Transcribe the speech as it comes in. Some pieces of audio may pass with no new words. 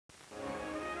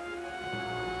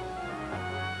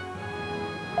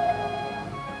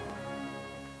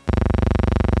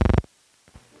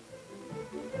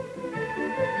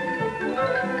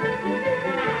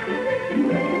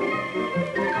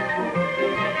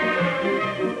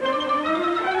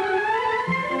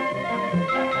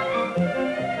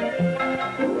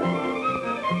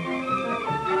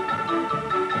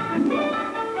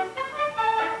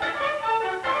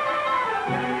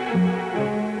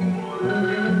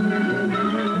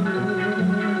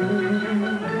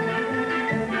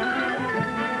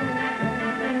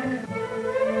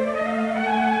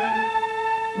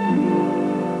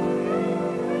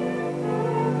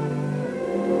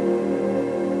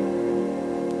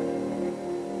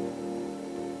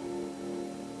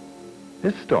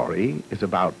This story is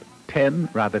about 10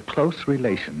 rather close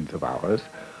relations of ours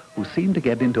who seem to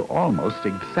get into almost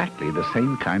exactly the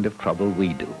same kind of trouble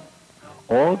we do.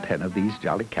 All 10 of these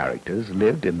jolly characters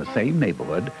lived in the same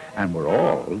neighborhood and were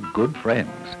all good friends,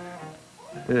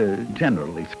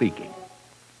 generally speaking.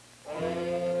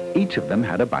 Each of them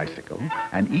had a bicycle,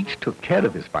 and each took care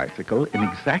of his bicycle in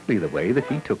exactly the way that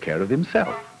he took care of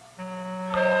himself.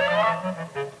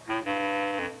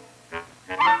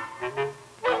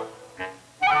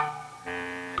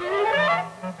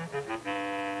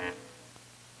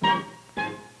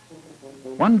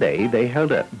 One day they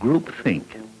held a group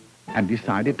think and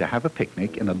decided to have a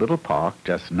picnic in a little park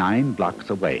just 9 blocks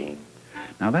away.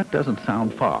 Now that doesn't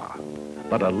sound far,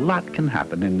 but a lot can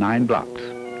happen in 9 blocks,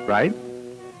 right?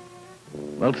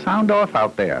 Well, sound off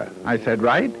out there. I said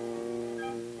right?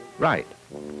 Right.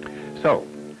 So,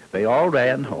 they all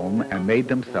ran home and made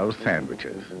themselves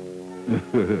sandwiches.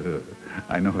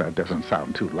 I know that doesn't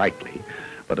sound too likely,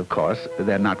 but of course,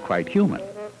 they're not quite human.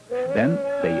 Then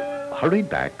they hurried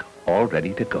back, all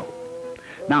ready to go.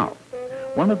 Now,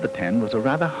 one of the 10 was a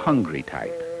rather hungry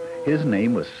type. His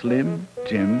name was Slim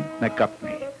Jim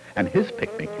McGupney, and his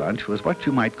picnic lunch was what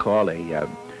you might call a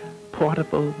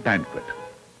portable banquet,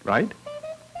 right?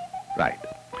 Right.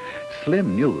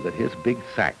 Slim knew that his big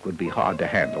sack would be hard to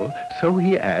handle, so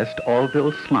he asked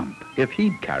Orville Slump if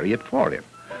he'd carry it for him.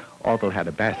 Orville had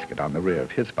a basket on the rear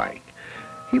of his bike.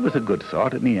 He was a good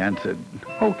sort, and he answered,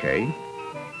 okay.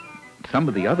 Some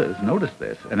of the others noticed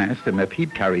this and asked him if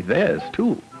he'd carry theirs,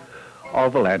 too.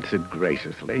 Orville answered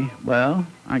graciously, well,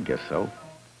 I guess so.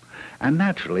 And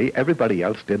naturally, everybody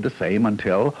else did the same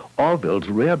until Orville's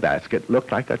rear basket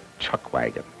looked like a chuck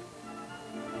wagon.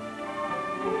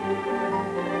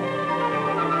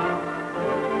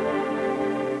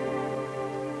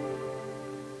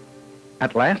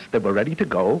 At last, they were ready to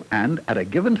go, and at a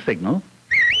given signal,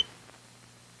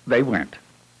 they went.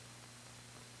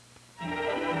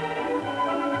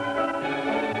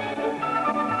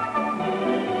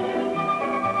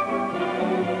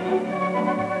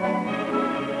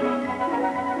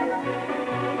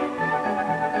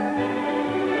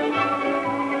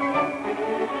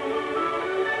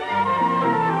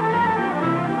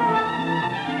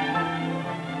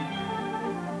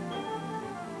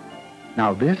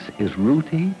 Now this is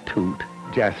Rooty Toot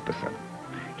Jasperson.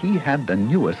 He had the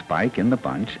newest bike in the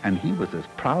bunch, and he was as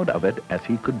proud of it as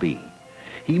he could be.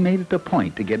 He made it a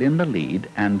point to get in the lead,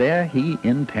 and there he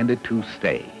intended to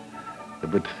stay. It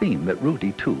would seem that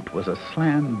Rooty Toot was a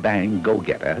slam-bang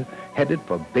go-getter headed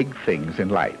for big things in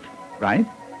life, right?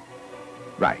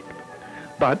 Right.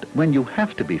 But when you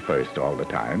have to be first all the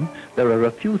time, there are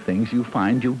a few things you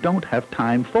find you don't have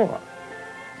time for.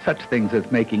 Such things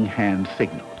as making hand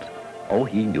signals. Oh,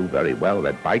 he knew very well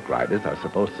that bike riders are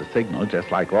supposed to signal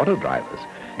just like auto drivers.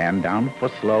 Hand down for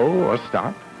slow or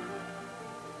stop.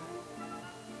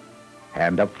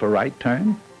 Hand up for right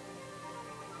turn.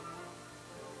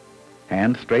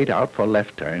 Hand straight out for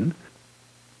left turn.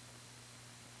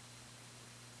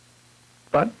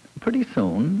 But pretty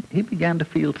soon, he began to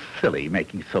feel silly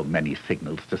making so many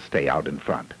signals to stay out in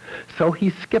front. So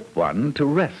he skipped one to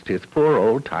rest his poor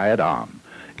old tired arm.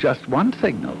 Just one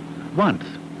signal, once.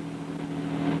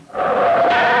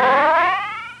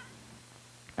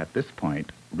 At this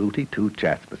point, Rooty Toot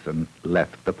Jasperson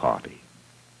left the party.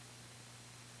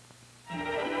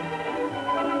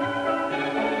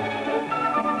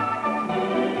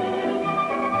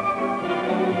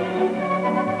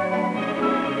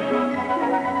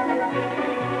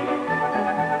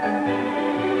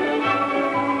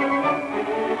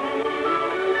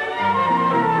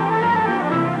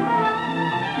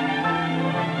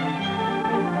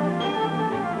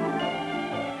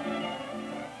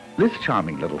 This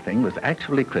charming little thing was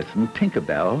actually christened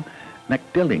Tinkerbell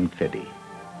McDillingfiddy.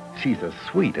 She's a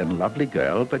sweet and lovely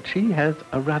girl, but she has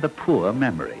a rather poor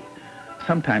memory.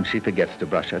 Sometimes she forgets to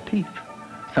brush her teeth.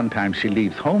 Sometimes she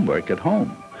leaves homework at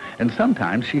home. And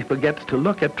sometimes she forgets to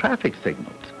look at traffic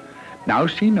signals. Now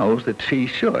she knows that she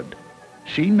should.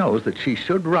 She knows that she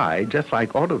should ride just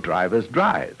like auto drivers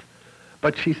drive.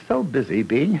 But she's so busy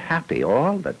being happy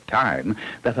all the time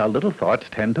that her little thoughts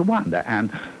tend to wander and...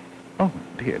 Oh,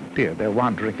 dear, dear, they're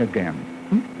wandering again.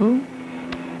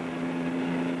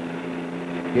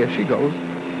 Here she goes.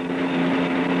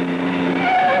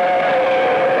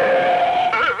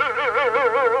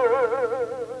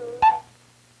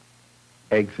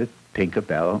 Exit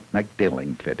Tinkerbell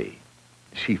McDillingfiddy.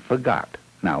 She forgot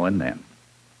now and then.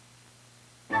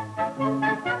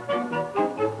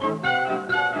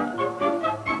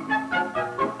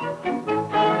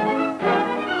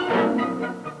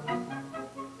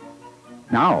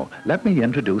 Now, let me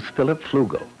introduce Philip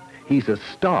Flugel. He's a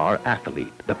star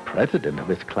athlete, the president of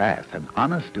his class, an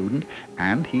honor student,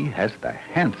 and he has the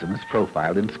handsomest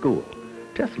profile in school.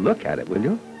 Just look at it, will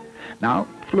you? Now,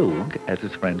 Flug, as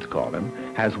his friends call him,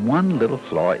 has one little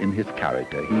flaw in his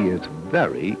character. He is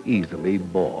very easily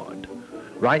bored.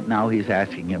 Right now, he's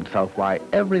asking himself why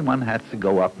everyone has to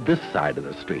go up this side of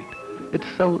the street. It's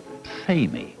so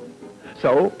samey.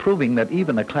 So, proving that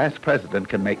even a class president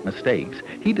can make mistakes,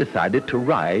 he decided to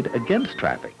ride against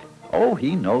traffic. Oh,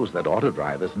 he knows that auto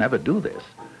drivers never do this,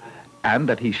 and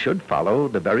that he should follow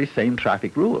the very same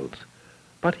traffic rules.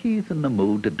 But he's in the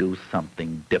mood to do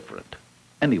something different.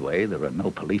 Anyway, there are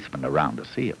no policemen around to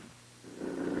see him.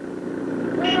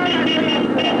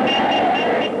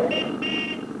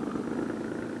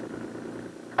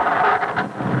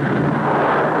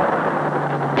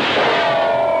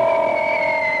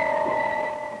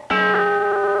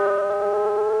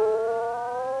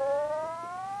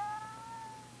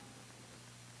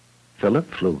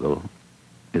 Philip Flugel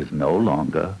is no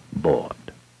longer bored.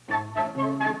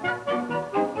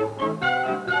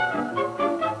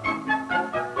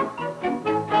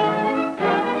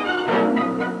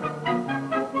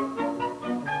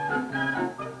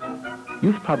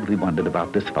 You've probably wondered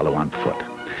about this fellow on foot.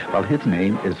 Well, his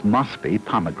name is Mosby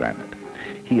Pomegranate.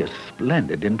 He is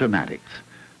splendid in dramatics,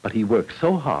 but he works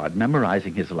so hard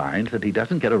memorizing his lines that he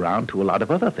doesn't get around to a lot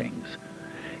of other things.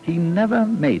 He never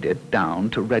made it down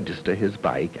to register his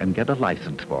bike and get a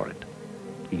license for it.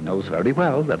 He knows very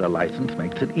well that a license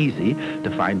makes it easy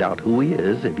to find out who he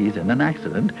is if he's in an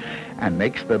accident, and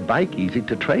makes the bike easy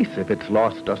to trace if it's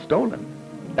lost or stolen.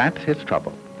 That's his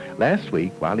trouble. Last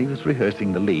week, while he was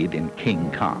rehearsing the lead in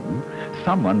King Kong,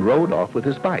 someone rode off with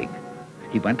his bike.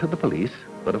 He went to the police,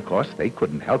 but of course they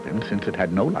couldn't help him since it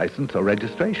had no license or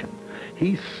registration.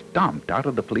 He stomped out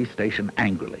of the police station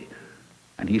angrily,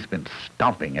 and he's been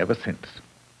stomping ever since.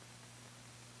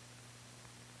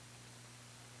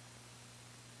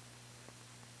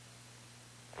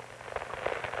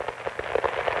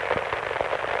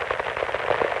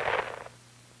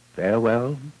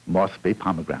 Farewell, Mosby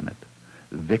Pomegranate,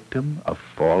 victim of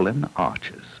fallen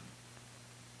arches.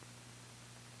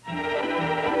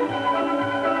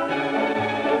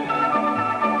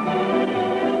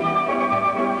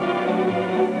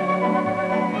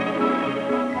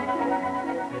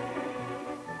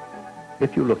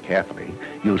 If you look carefully,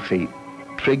 you'll see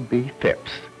Trigby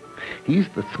Phipps. He's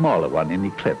the smaller one in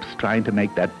Eclipse, trying to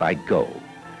make that bike go.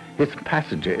 His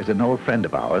passenger is an old friend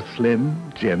of ours,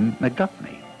 Slim Jim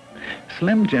McGuffney.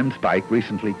 Slim Jim's bike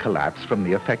recently collapsed from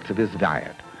the effects of his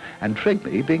diet, and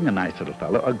Trigby, being a nice little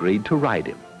fellow, agreed to ride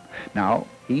him. Now,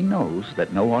 he knows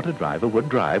that no auto driver would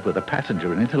drive with a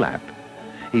passenger in his lap.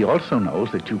 He also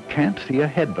knows that you can't see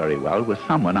ahead very well with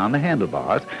someone on the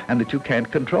handlebars, and that you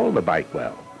can't control the bike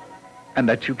well, and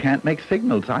that you can't make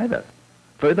signals either.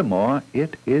 Furthermore,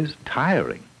 it is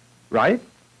tiring. Right?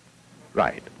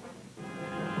 Right.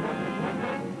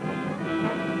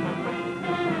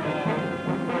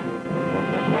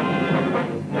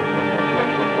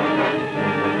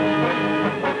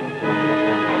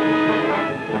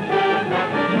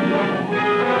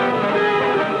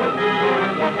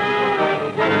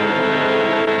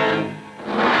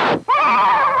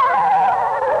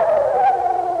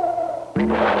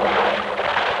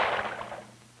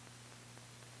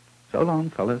 So long,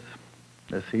 fellas.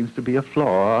 There seems to be a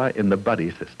flaw in the buddy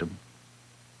system.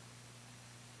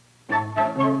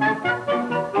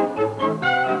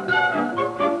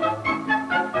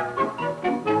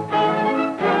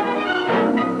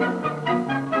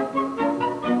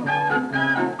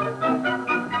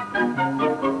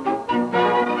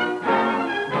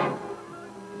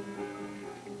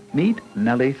 Meet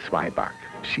Nellie Swybach.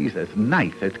 She's as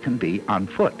nice as can be on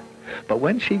foot. But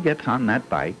when she gets on that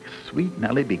bike, sweet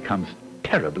Nellie becomes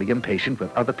terribly impatient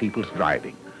with other people's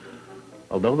driving.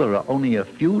 Although there are only a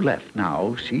few left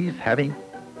now, she's having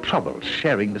trouble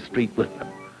sharing the street with them.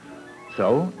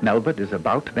 So Nelbert is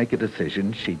about to make a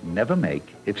decision she'd never make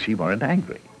if she weren't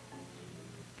angry.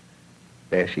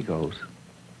 There she goes.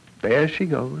 There she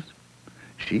goes.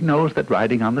 She knows that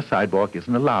riding on the sidewalk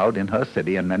isn't allowed in her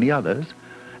city and many others,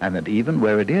 and that even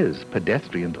where it is,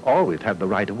 pedestrians always have the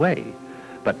right of way.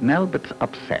 But Nelbert's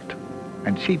upset,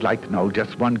 and she'd like to know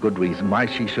just one good reason why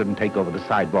she shouldn't take over the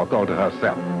sidewalk all to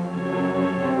herself.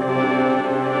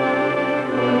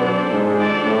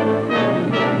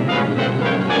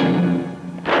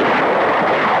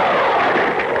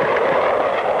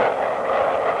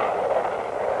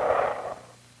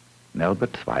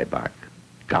 Nelbert Zweiback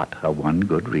got her one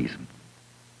good reason.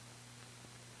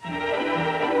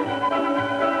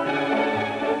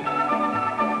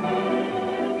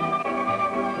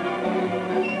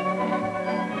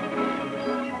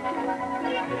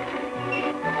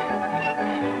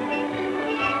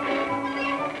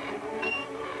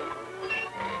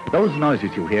 Those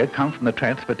noises you hear come from the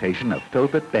transportation of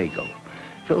Filbert Bagel.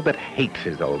 Filbert hates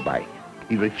his old bike.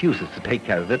 He refuses to take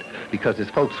care of it because his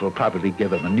folks will probably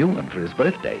give him a new one for his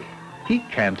birthday. He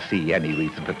can't see any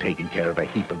reason for taking care of a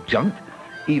heap of junk,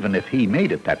 even if he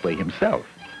made it that way himself.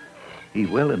 He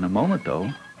will in a moment,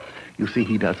 though. You see,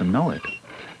 he doesn't know it,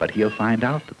 but he'll find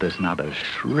out that there's not a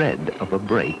shred of a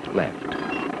brake left.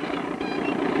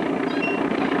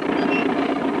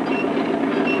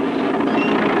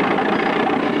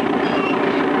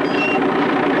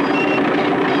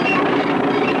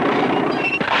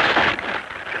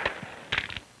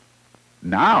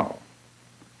 Now,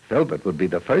 Filbert would be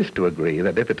the first to agree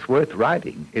that if it's worth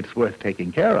riding, it's worth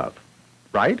taking care of.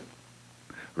 Right?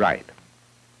 Right.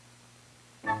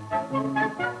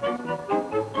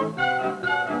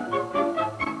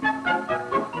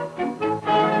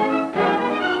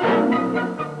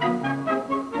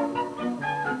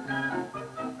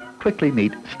 Quickly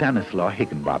meet Stanislaw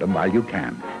Higginbottom while you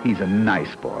can. He's a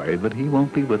nice boy, but he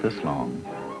won't be with us long.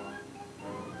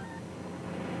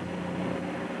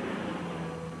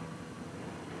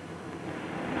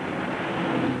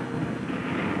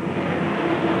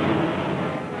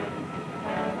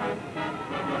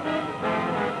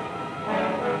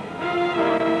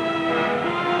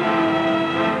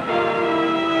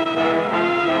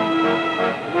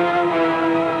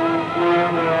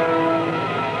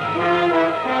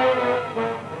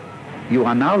 You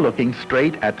are now looking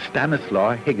straight at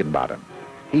Stanislaw Higginbottom.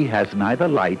 He has neither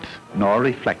lights nor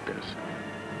reflectors.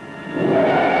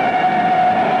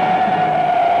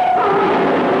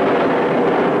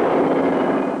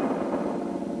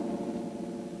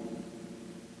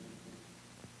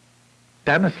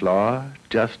 Stanislaw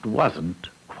just wasn't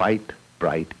quite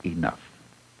bright enough.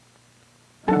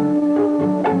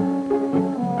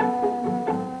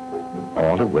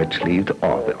 All of which leaves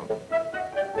Orville.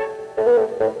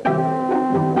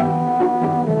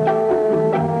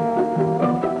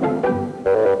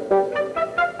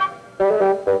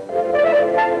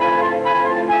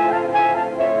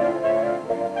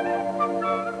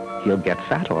 He'll get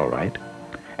fat, all right.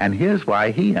 And here's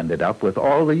why he ended up with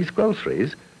all these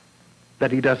groceries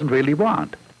that he doesn't really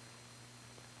want.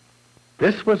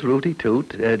 This was Rooty Toot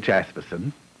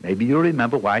Jasperson. Maybe you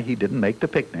remember why he didn't make the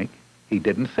picnic. He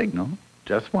didn't signal,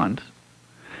 just once.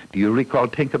 Do you recall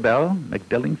Tinkerbell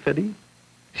McDillingfiddy?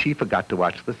 She forgot to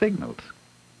watch the signals,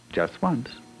 just once.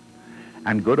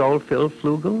 And good old Phil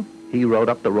Flugel, he rode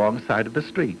up the wrong side of the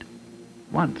street,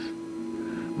 once.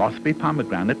 Mossby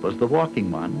Pomegranate was the walking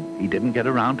one. He didn't get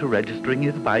around to registering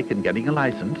his bike and getting a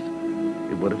license.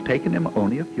 It would have taken him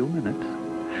only a few minutes.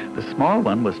 The small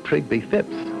one was Trigby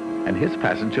Phipps, and his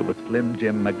passenger was Slim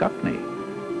Jim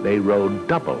McGuffney. They rode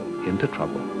double into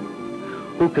trouble.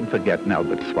 Who can forget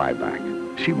Nelbert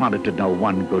Swyback? She wanted to know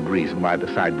one good reason why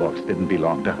the sidewalks didn't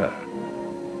belong to her.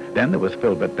 Then there was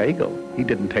Filbert Bagel. He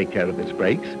didn't take care of his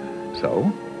brakes,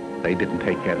 so they didn't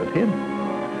take care of him.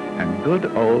 And good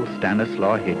old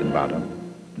Stanislaw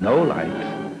Higginbottom. No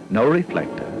lights, no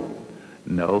reflector,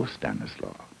 no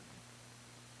Stanislaw.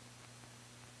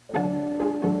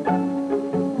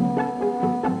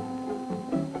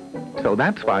 So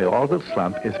that's why Orville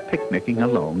Slump is picnicking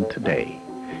alone today.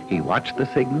 He watched the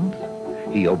signals,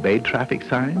 he obeyed traffic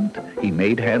signs, he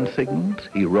made hand signals,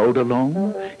 he rode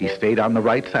alone, he stayed on the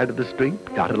right side of the street,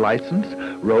 got a license,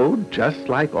 rode just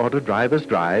like auto drivers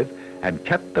drive, and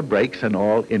kept the brakes and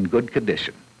all in good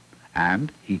condition.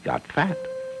 And he got fat.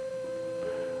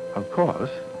 Of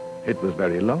course, it was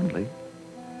very lonely,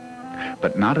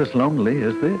 but not as lonely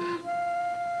as this.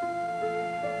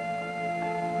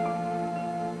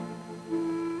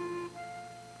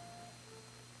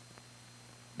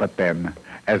 But then,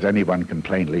 as anyone can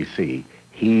plainly see,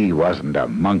 he wasn't a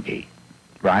monkey,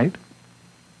 right?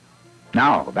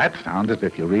 Now, that sounds as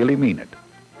if you really mean it,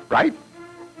 right?